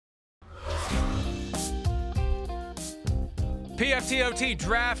PFTOT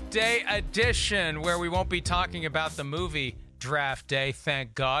Draft Day edition, where we won't be talking about the movie Draft Day,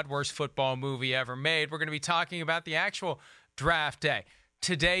 thank God, worst football movie ever made. We're going to be talking about the actual Draft Day.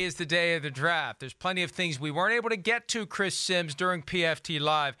 Today is the day of the draft. There's plenty of things we weren't able to get to, Chris Sims, during PFT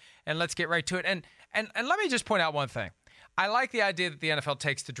Live, and let's get right to it. And let me just point out one thing. I like the idea that the NFL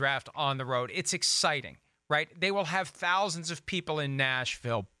takes the draft on the road. It's exciting, right? They will have thousands of people in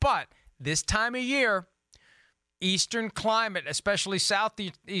Nashville, but this time of year, Eastern climate, especially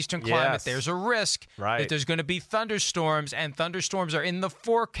southeastern climate, Yes. there's a risk that there's going to be thunderstorms, and thunderstorms are in the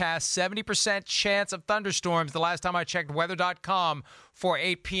forecast. 70% chance of thunderstorms the last time I checked weather.com for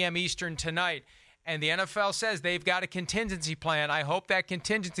 8 p.m. Eastern tonight. And the NFL says they've got a contingency plan. I hope that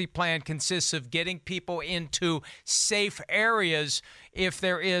contingency plan consists of getting people into safe areas if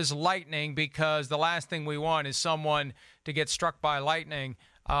there is lightning, because the last thing we want is someone to get struck by lightning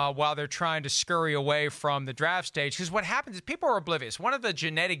while they're trying to scurry away from the draft stage. Because what happens is people are oblivious. One of the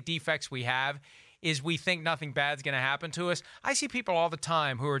genetic defects we have is we think nothing bad's going to happen to us. I see people all the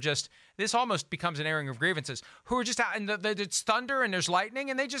time who are just, this almost becomes an airing of grievances, who are just out, and it's thunder and there's lightning,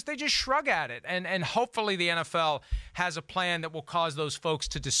 and they just shrug at it. And hopefully the NFL has a plan that will cause those folks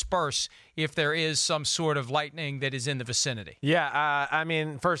to disperse if there is some sort of lightning that is in the vicinity. Yeah, I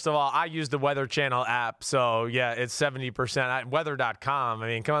mean, first of all, I use the Weather Channel app, so yeah, it's 70%. Weather.com, I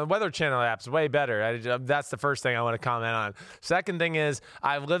mean, come on, the Weather Channel app's way better. That's the first thing I want to comment on. Second thing is,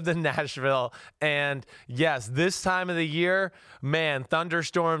 I've lived in Nashville, and yes, this time of the year, man,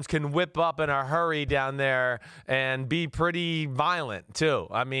 thunderstorms can whip up in a hurry down there and be pretty violent too.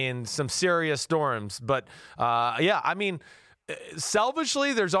 I mean, some serious storms. But yeah, I mean,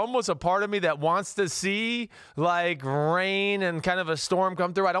 selfishly, there's almost a part of me that wants to see like rain and kind of a storm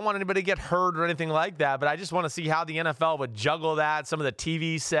come through. I don't want anybody to get hurt or anything like that, but I just want to see how the NFL would juggle that, some of the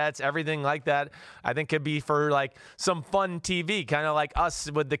TV sets, everything like that. I think could be for like some fun TV, kind of like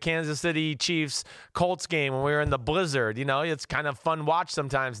us with the Kansas City Chiefs Colts game when we were in the blizzard. You know, it's kind of fun watch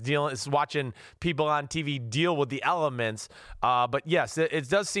sometimes, watching people on TV deal with the elements. But yes, it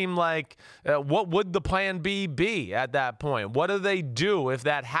does seem like what would the plan be at that point? What do they do if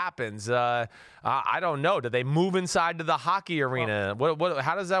that happens? I don't know. Do they move inside to the hockey arena?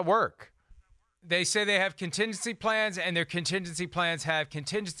 How does that work? They say they have contingency plans, and their contingency plans have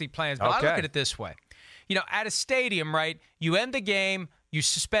contingency plans. But I look at it this way. You know, at a stadium, right, you end the game, you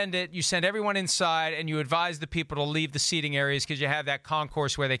suspend it, you send everyone inside, and you advise the people to leave the seating areas because you have that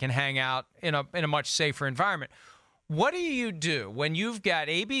concourse where they can hang out in a much safer environment. What do you do when you've got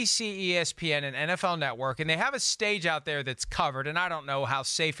ABC, ESPN, and NFL Network, and they have a stage out there that's covered, and I don't know how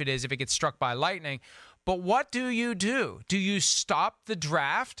safe it is if it gets struck by lightning, but what do? Do you stop the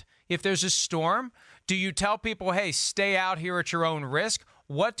draft if there's a storm? Do you tell people, hey, stay out here at your own risk?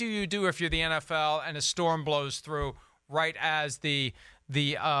 What do you do if you're the NFL and a storm blows through right as the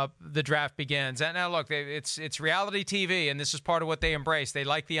draft begins? And now, look, it's reality TV, and this is part of what they embrace. They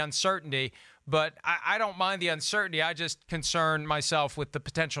like the uncertainty. But I don't mind the uncertainty. I just concern myself with the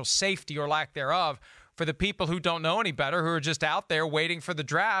potential safety or lack thereof for the people who don't know any better, who are just out there waiting for the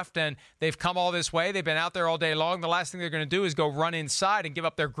draft, and they've come all this way. They've been out there all day long. The last thing they're going to do is go run inside and give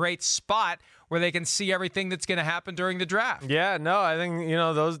up their great spot where they can see everything that's going to happen during the draft. Yeah, no, I think,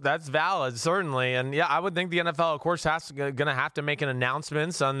 that's valid, certainly. And yeah, I would think the NFL, of course, going to have to make an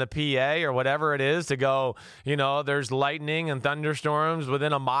announcements on the PA or whatever it is to go, there's lightning and thunderstorms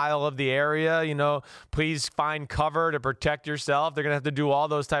within a mile of the area, please find cover to protect yourself. They're going to have to do all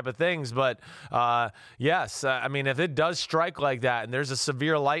those type of things. But yes, I mean, if it does strike like that and there's a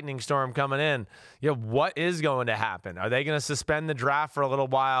severe lightning storm coming in, what is going to happen? Are they going to suspend the draft for a little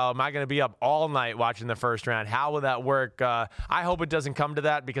while? Am I going to be up all night watching the first round? How will that work? I hope it doesn't come to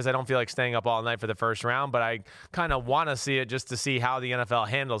that because I don't feel like staying up all night for the first round, but I kind of want to see it just to see how the NFL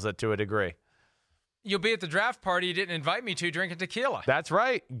handles it to a degree. You'll be at the draft party you didn't invite me to drinking tequila. That's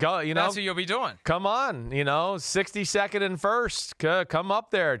right. Go, That's what you'll be doing. Come on, 62nd and first. Come up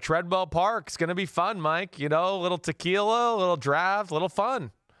there. Treadwell Park. It's going to be fun, Mike. A little tequila, a little draft, a little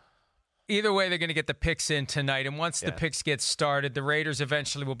fun. Either way, they're going to get the picks in tonight. And once the picks get started, the Raiders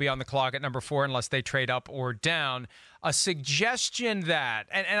eventually will be on the clock at number 4 unless they trade up or down. A suggestion that,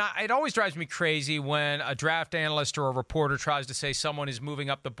 it always drives me crazy when a draft analyst or a reporter tries to say someone is moving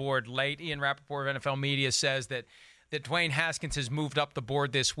up the board late. Ian Rappaport of NFL Media says that Dwayne Haskins has moved up the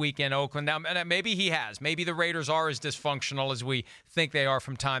board this week in Oakland. Now, and maybe he has. Maybe the Raiders are as dysfunctional as we think they are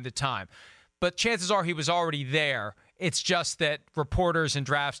from time to time. But chances are he was already there. It's just that reporters and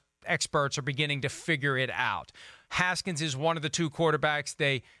draft experts are beginning to figure it out. Haskins is one of the two quarterbacks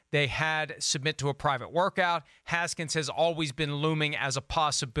they had submit to a private workout. Haskins has always been looming as a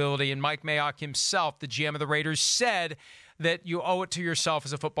possibility, and Mike Mayock himself, the GM of the Raiders, said that you owe it to yourself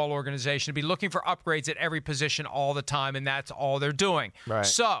as a football organization to be looking for upgrades at every position all the time, and that's all they're doing. Right.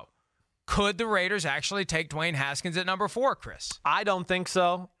 So, could the Raiders actually take Dwayne Haskins at number 4, Chris? I don't think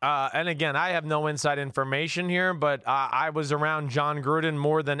so. And again, I have no inside information here, but I was around John Gruden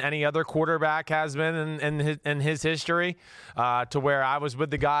more than any other quarterback has been in his history, to where I was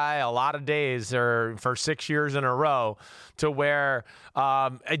with the guy a lot of days or for 6 years in a row, to where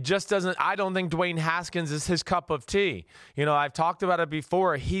it just doesn't. I don't think Dwayne Haskins is his cup of tea. I've talked about it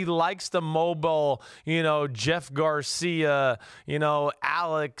before. He likes the mobile, Jeff Garcia,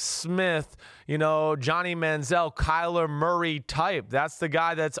 Alex Smith, Johnny Manziel, Kyler Murray type. That's the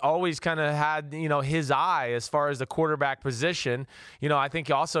guy that's always kind of had, his eye as far as the quarterback position. I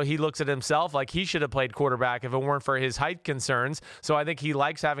think also he looks at himself like he should have played quarterback if it weren't for his height concerns. So I think he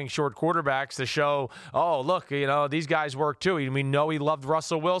likes having short quarterbacks to show, oh, look, these guys work too. We know he loved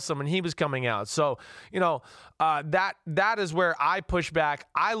Russell Wilson when he was coming out. So, that is where I push back.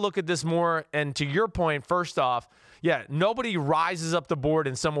 I look at this more, and to your point, first off, yeah, nobody rises up the board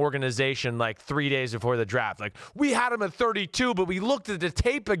in some organization like 3 days before the draft. Like, we had him at 32, but we looked at the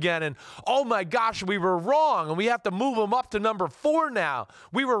tape again, and oh my gosh, we were wrong, and we have to move him up to number 4 now.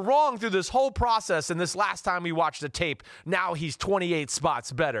 We were wrong through this whole process, and this last time we watched the tape, now he's 28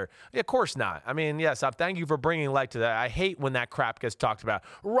 spots better. Yeah, of course not. I mean, yes, thank you for bringing light to that. I hate when that crap gets talked about.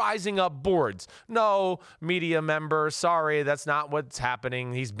 Rising up boards. No, media member, sorry, that's not what's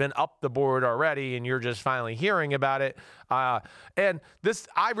happening. He's been up the board already, and you're just finally hearing about it. And this,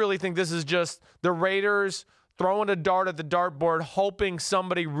 I really think this is just the Raiders throwing a dart at the dartboard, hoping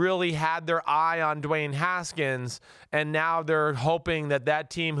somebody really had their eye on Dwayne Haskins, and now they're hoping that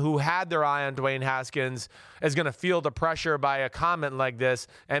team who had their eye on Dwayne Haskins is going to feel the pressure by a comment like this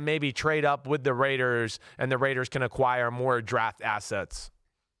and maybe trade up with the Raiders, and the Raiders can acquire more draft assets.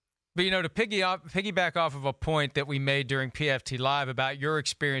 But, to piggyback off of a point that we made during PFT Live about your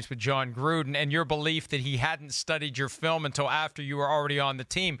experience with John Gruden and your belief that he hadn't studied your film until after you were already on the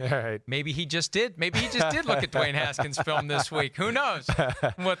team. Right. Maybe he just did. Maybe he just did look at Dwayne Haskins' film this week. Who knows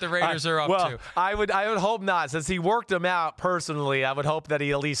what the Raiders are up to? I would hope not. Since he worked him out personally, I would hope that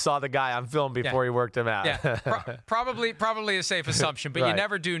he at least saw the guy on film before he worked him out. Yeah, probably a safe assumption, but right. You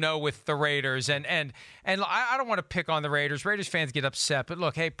never do know with the Raiders. And I don't want to pick on the Raiders. Raiders fans get upset, but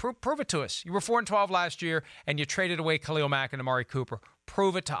look, hey, prove it to us. You were 4-12 last year, and you traded away Khalil Mack and Amari Cooper.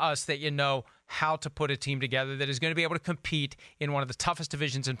 Prove it to us that you know how to put a team together that is going to be able to compete in one of the toughest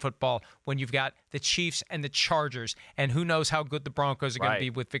divisions in football when you've got the Chiefs and the Chargers, and who knows how good the Broncos are going to be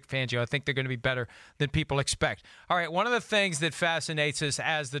with Vic Fangio. I think they're going to be better than people expect. All right, one of the things that fascinates us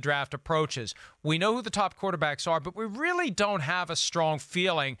as the draft approaches, we know who the top quarterbacks are, but we really don't have a strong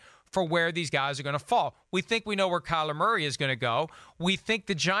feeling for where these guys are going to fall. We think we know where Kyler Murray is going to go. We think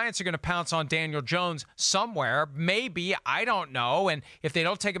the Giants are going to pounce on Daniel Jones somewhere. Maybe, I don't know. And if they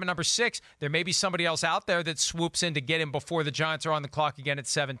don't take him at number 6, there may be somebody else out there that swoops in to get him before the Giants are on the clock again at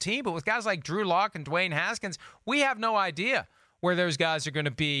 17. But with guys like Drew Lock and Dwayne Haskins, we have no idea where those guys are going to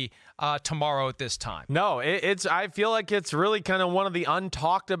be tomorrow at this time. No, I feel like it's really kind of one of the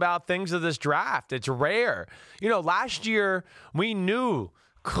untalked about things of this draft. It's rare. Last year we knew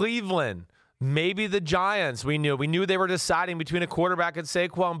Cleveland, maybe the Giants, we knew they were deciding between a quarterback and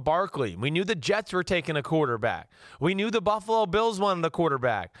Saquon Barkley. We knew the Jets were taking a quarterback. We knew the Buffalo Bills wanted a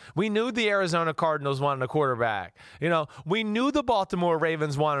quarterback. We knew the Arizona Cardinals wanted a quarterback. We knew the Baltimore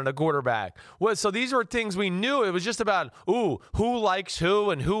Ravens wanted a quarterback. So these were things we knew. It was just about, who likes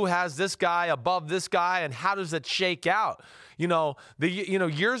who and who has this guy above this guy and how does it shake out?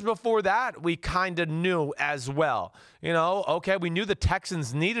 Years before that, we kind of knew as well. Okay, we knew the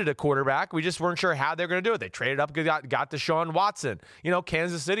Texans needed a quarterback. We just weren't sure how they're going to do it. They traded up, got Deshaun Watson.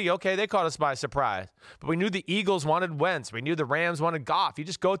 Kansas City, okay, they caught us by surprise. But we knew the Eagles wanted Wentz. We knew the Rams wanted Goff. You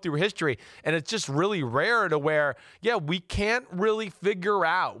just go through history, and it's just really rare to where, we can't really figure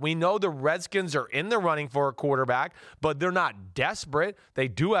out. We know the Redskins are in the running for a quarterback, but they're not desperate. They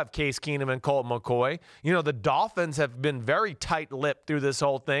do have Case Keenum and Colt McCoy. The Dolphins have been very tight-lipped through this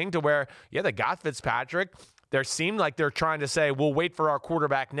whole thing to where, they got Fitzpatrick. They seem like they're trying to say, we'll wait for our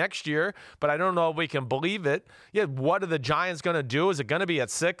quarterback next year, but I don't know if we can believe it. What are the Giants going to do? Is it going to be at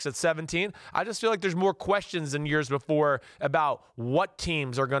 6, at 17? I just feel like there's more questions than years before about what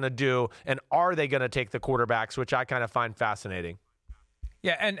teams are going to do and are they going to take the quarterbacks, which I kind of find fascinating.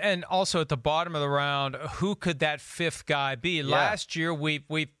 Yeah, and also at the bottom of the round, who could that 5th guy be? Yeah. Last year, we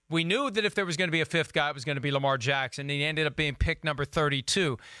knew that if there was going to be a 5th guy, it was going to be Lamar Jackson, and he ended up being pick number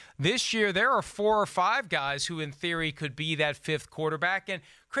 32. This year, there are 4 or 5 guys who, in theory, could be that 5th quarterback. And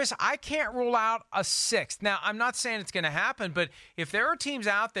Chris, I can't rule out a sixth. Now, I'm not saying it's going to happen, but if there are teams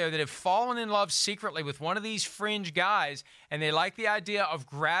out there that have fallen in love secretly with one of these fringe guys and they like the idea of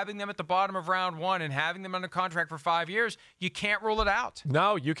grabbing them at the bottom of round one and having them under contract for 5 years, you can't rule it out.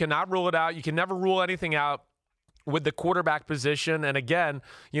 No, you cannot rule it out. You can never rule anything out with the quarterback position. And again,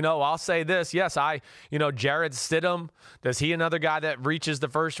 I'll say this. Yes, Jarrett Stidham, does he another guy that reaches the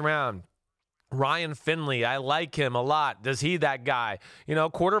first round? Ryan Finley, I like him a lot. Does he that guy?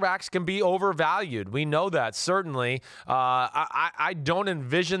 Quarterbacks can be overvalued. We know that, certainly. I don't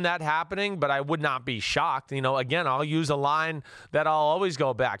envision that happening, but I would not be shocked. Again, I'll use a line that I'll always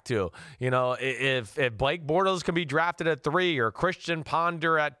go back to. If Blake Bortles can be drafted at 3 or Christian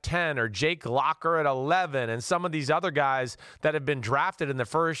Ponder at 10 or Jake Locker at 11 and some of these other guys that have been drafted in the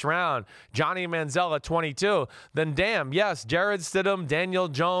first round, Johnny Manziel at 22, then damn, yes, Jarrett Stidham, Daniel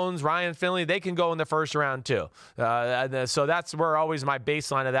Jones, Ryan Finley, they can go in the first round too. So that's where always my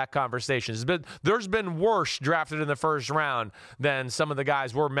baseline of that conversation is. But there's been worse drafted in the first round than some of the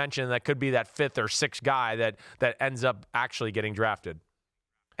guys we're mentioning that could be that 5th or 6th guy that ends up actually getting drafted.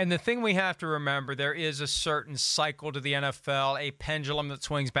 And the thing we have to remember, there is a certain cycle to the NFL, a pendulum that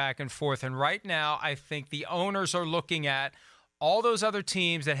swings back and forth. And right now, I think the owners are looking at all those other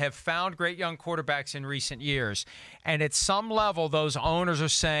teams that have found great young quarterbacks in recent years. And at some level, those owners are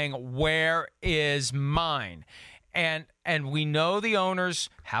saying, where is mine? And we know the owners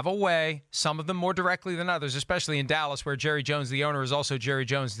have a way, some of them more directly than others, especially in Dallas, where Jerry Jones, the owner, is also Jerry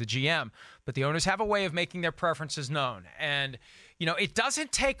Jones, the GM. But the owners have a way of making their preferences known. And, it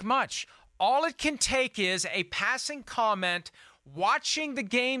doesn't take much. All it can take is a passing comment watching the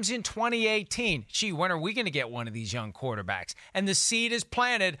games in 2018. Gee, when are we going to get one of these young quarterbacks? And the seed is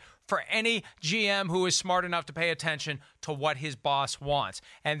planted for any GM who is smart enough to pay attention to what his boss wants.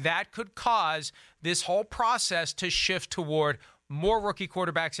 And that could cause this whole process to shift toward more rookie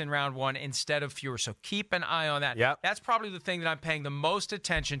quarterbacks in round one instead of fewer. So keep an eye on that. Yep. That's probably the thing that I'm paying the most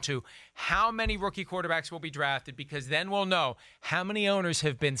attention to, how many rookie quarterbacks will be drafted, because then we'll know how many owners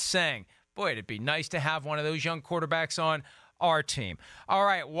have been saying, boy, it'd be nice to have one of those young quarterbacks on our team. All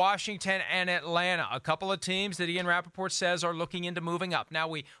right, Washington and Atlanta, a couple of teams that Ian Rappaport says are looking into moving up. Now,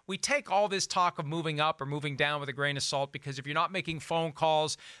 we take all this talk of moving up or moving down with a grain of salt, because if you're not making phone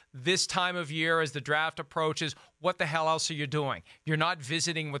calls this time of year as the draft approaches, what the hell else are you doing? You're not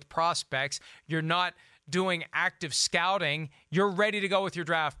visiting with prospects. You're not doing active scouting. You're ready to go with your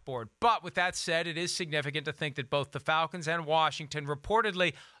draft board. But with that said, it is significant to think that both the Falcons and Washington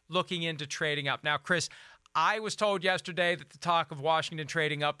reportedly looking into trading up. Now, Chris, I was told yesterday that the talk of Washington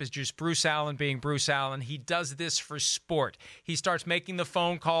trading up is just Bruce Allen being Bruce Allen. He does this for sport. He starts making the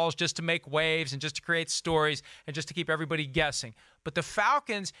phone calls just to make waves and just to create stories and just to keep everybody guessing. But the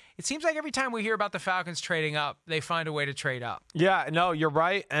Falcons, it seems like every time we hear about the Falcons trading up, they find a way to trade up. Yeah, no, you're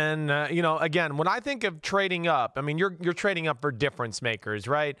right. And, again, when I think of trading up, I mean, you're trading up for difference makers,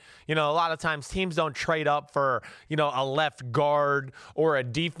 right? A lot of times teams don't trade up for, a left guard or a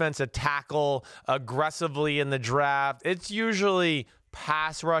defensive tackle aggressively in the draft. It's usually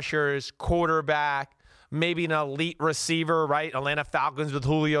pass rushers, quarterback, maybe an elite receiver, right? Atlanta Falcons with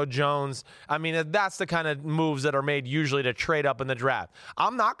Julio Jones. I mean, that's the kind of moves that are made usually to trade up in the draft.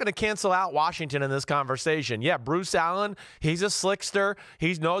 I'm not going to cancel out Washington in this conversation. Yeah, Bruce Allen, he's a slickster.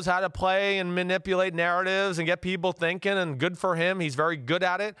 He knows how to play and manipulate narratives and get people thinking, and good for him. He's very good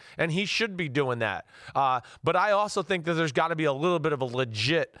at it, and he should be doing that. But I also think that there's got to be a little bit of a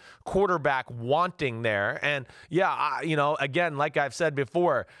legit quarterback wanting there. And, yeah, again, like I've said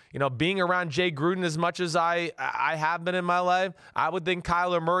before, being around Jay Gruden as much as I have been in my life, I would think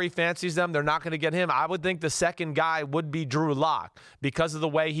Kyler Murray fancies them. They're not going to get him. I would think the second guy would be Drew Lock because of the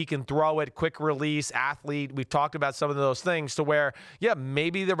way he can throw it, quick release, athlete. We've talked about some of those things to where, yeah,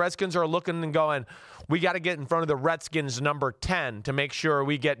 maybe the Redskins are looking and going, we got to get in front of the Redskins number 10 to make sure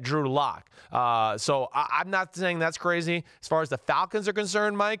we get Drew Lock. So I'm not saying that's crazy. As far as the Falcons are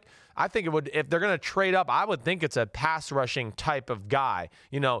concerned, Mike, I think it would, if they're going to trade up, I would think it's a pass rushing type of guy.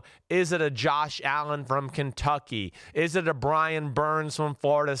 Is it a Josh Allen from Kentucky? Is it a Brian Burns from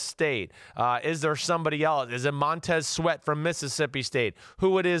Florida State? Is there somebody else? Is it Montez Sweat from Mississippi State?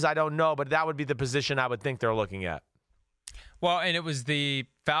 Who it is, I don't know, but that would be the position I would think they're looking at. Well, and it was the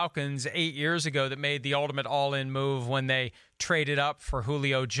Falcons 8 years ago that made the ultimate all-in move when they traded up for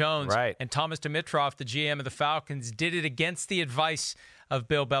Julio Jones. Right. And Thomas Dimitroff, the GM of the Falcons, did it against the advice of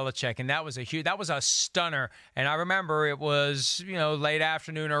Bill Belichick, and that was a stunner. And I remember it was, late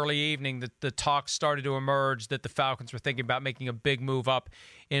afternoon, early evening that the talk started to emerge that the Falcons were thinking about making a big move up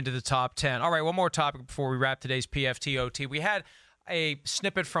into the top 10. All right, one more topic before we wrap today's PFTOT. We had a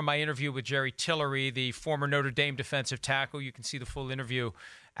snippet from my interview with Jerry Tillery, the former Notre Dame defensive tackle. You can see the full interview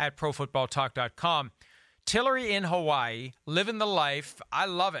at ProFootballTalk.com. Tillery in Hawaii, living the life. I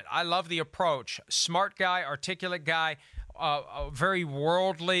love it. I love the approach. Smart guy, articulate guy, very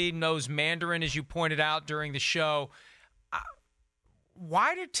worldly, knows Mandarin, as you pointed out during the show.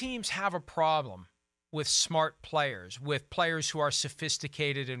 Why do teams have a problem with smart players, with players who are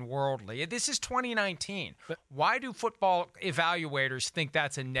sophisticated and worldly? This is 2019. Why do football evaluators think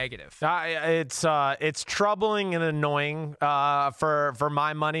that's a negative? It's troubling and annoying for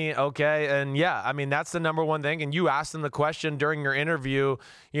my money, okay? And yeah, I mean, that's the number one thing. And you asked him the question during your interview,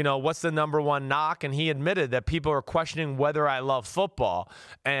 what's the number one knock? And he admitted that people are questioning whether I love football.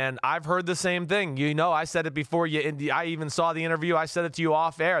 And I've heard the same thing. I said it before I even saw the interview. I said it to you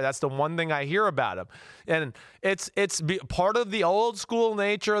off air. That's the one thing I hear about him. And it's part of the old school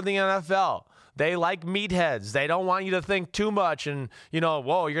nature of the NFL. They like meatheads. They don't want you to think too much and,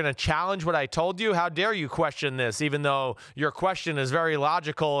 whoa, you're going to challenge what I told you? How dare you question this, even though your question is very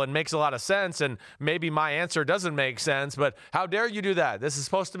logical and makes a lot of sense, and maybe my answer doesn't make sense, but how dare you do that? This is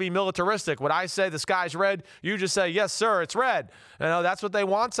supposed to be militaristic. When I say the sky's red, you just say, yes, sir, it's red. That's what they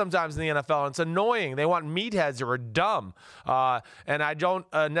want sometimes in the NFL. And it's annoying. They want meatheads who are dumb. And I don't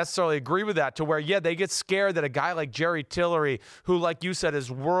necessarily agree with that, to where, they get scared that a guy like Jerry Tillery, who, like you said, is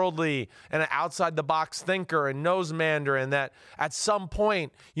worldly and an outside-the-box thinker and knows Mandarin, that at some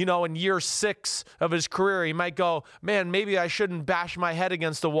point, in year 6 of his career, he might go, man, maybe I shouldn't bash my head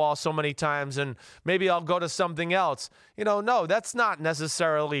against the wall so many times, and maybe I'll go to something else. No, that's not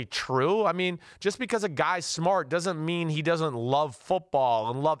necessarily true. I mean, just because a guy's smart doesn't mean he doesn't love football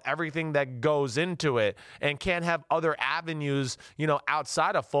and love everything that goes into it and can't have other avenues,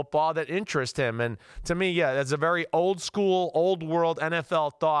 outside of football that interest him. And to me, that's a very old school, old world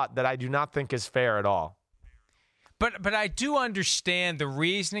NFL thought that I do not think is fair at all. But I do understand the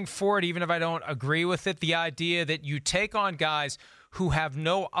reasoning for it, even if I don't agree with it. The idea that you take on guys who have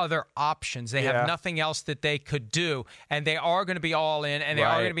no other options. They have nothing else that they could do, and they are going to be all in, and they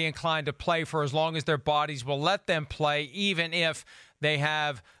are going to be inclined to play for as long as their bodies will let them play, even if they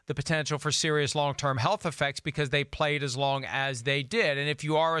have the potential for serious long-term health effects because they played as long as they did. And if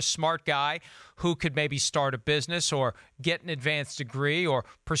you are a smart guy who could maybe start a business or get an advanced degree or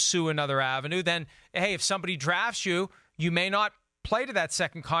pursue another avenue, then, hey, if somebody drafts you, you may not play to that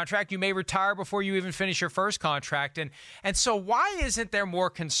second contract. You may retire before you even finish your first contract. And so why isn't there more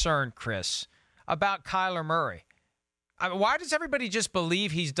concern, Chris, about Kyler Murray? I mean, why does everybody just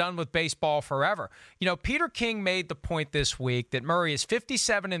believe he's done with baseball forever? Peter King made the point this week that Murray is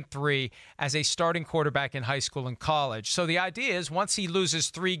 57-3 as a starting quarterback in high school and college. So the idea is once he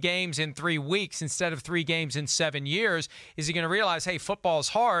loses 3 games in 3 weeks instead of 3 games in 7 years, is he going to realize, hey, football's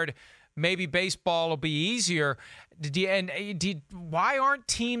hard, maybe baseball will be easier? Why aren't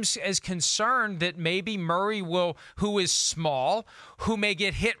teams as concerned that maybe Murray who is small, who may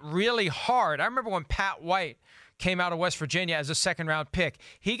get hit really hard? I remember when Pat White came out of West Virginia as a second-round pick.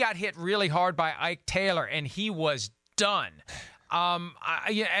 He got hit really hard by Ike Taylor, and he was done. I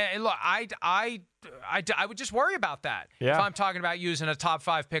would just worry about that if I'm talking about using a top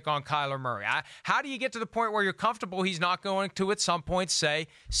 5 pick on Kyler Murray. How do you get to the point where you're comfortable he's not going to at some point say,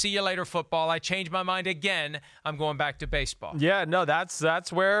 see you later, football, I changed my mind again, I'm going back to baseball? Yeah, no, that's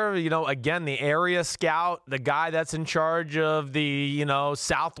where, again, the area scout, the guy that's in charge of the,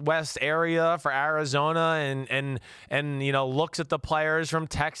 southwest area for Arizona and looks at the players from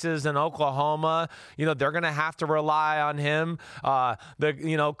Texas and Oklahoma, they're going to have to rely on him.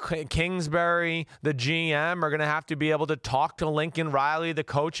 Kingsbury, the GM, are going to have to be able to talk to Lincoln Riley, the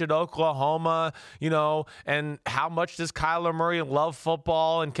coach at Oklahoma, and how much does Kyler Murray love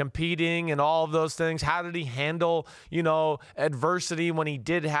football and competing and all of those things? How did he handle, adversity when he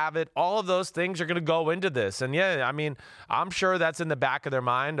did have it? All of those things are going to go into this. And I'm sure that's in the back of their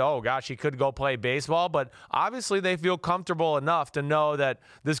mind. Oh gosh, he could go play baseball, but obviously they feel comfortable enough to know that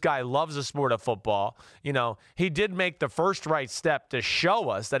this guy loves the sport of football. He did make the first right step to show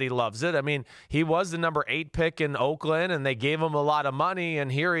us that he loves it. He was the number 8 pick in Oakland, and they gave him a lot of money,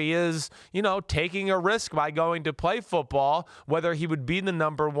 and here he is, taking a risk by going to play football, whether he would be the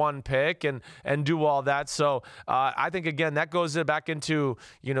number 1 pick and do all that. So I think, again, that goes back into,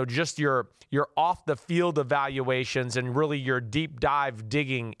 just your off-the-field evaluations and really your deep dive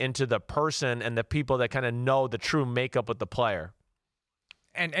digging into the person and the people that kind of know the true makeup of the player.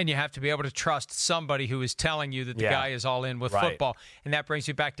 And you have to be able to trust somebody who is telling you that the guy is all in with football. And that brings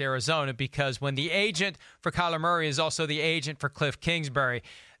you back to Arizona, because when the agent for Kyler Murray is also the agent for Cliff Kingsbury,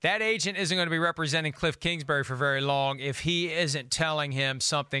 that agent isn't going to be representing Cliff Kingsbury for very long if he isn't telling him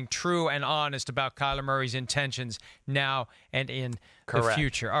something true and honest about Kyler Murray's intentions now and in the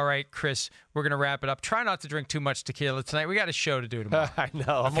future. All right, Chris, we're going to wrap it up. Try not to drink too much tequila tonight. We got a show to do tomorrow. I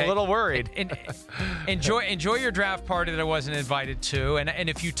know. I'm a little worried. Enjoy your draft party that I wasn't invited to. And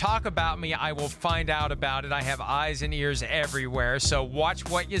if you talk about me, I will find out about it. I have eyes and ears everywhere. So watch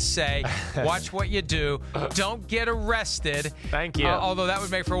what you say. Watch what you do. Don't get arrested. Thank you. Although that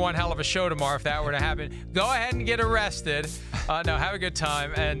would make for one hell of a show tomorrow if that were to happen. Go ahead and get arrested. No, have a good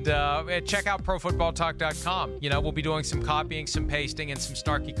time. And check out ProFootballTalk.com. We'll be doing some copying, some pasting, and some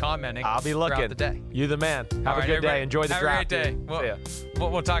snarky commenting. I'll be looking. The day. You the man. Have a good day. Enjoy the draft. Have a great day.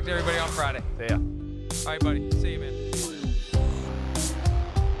 We'll talk to everybody on Friday. See ya. All right, buddy. See you, man.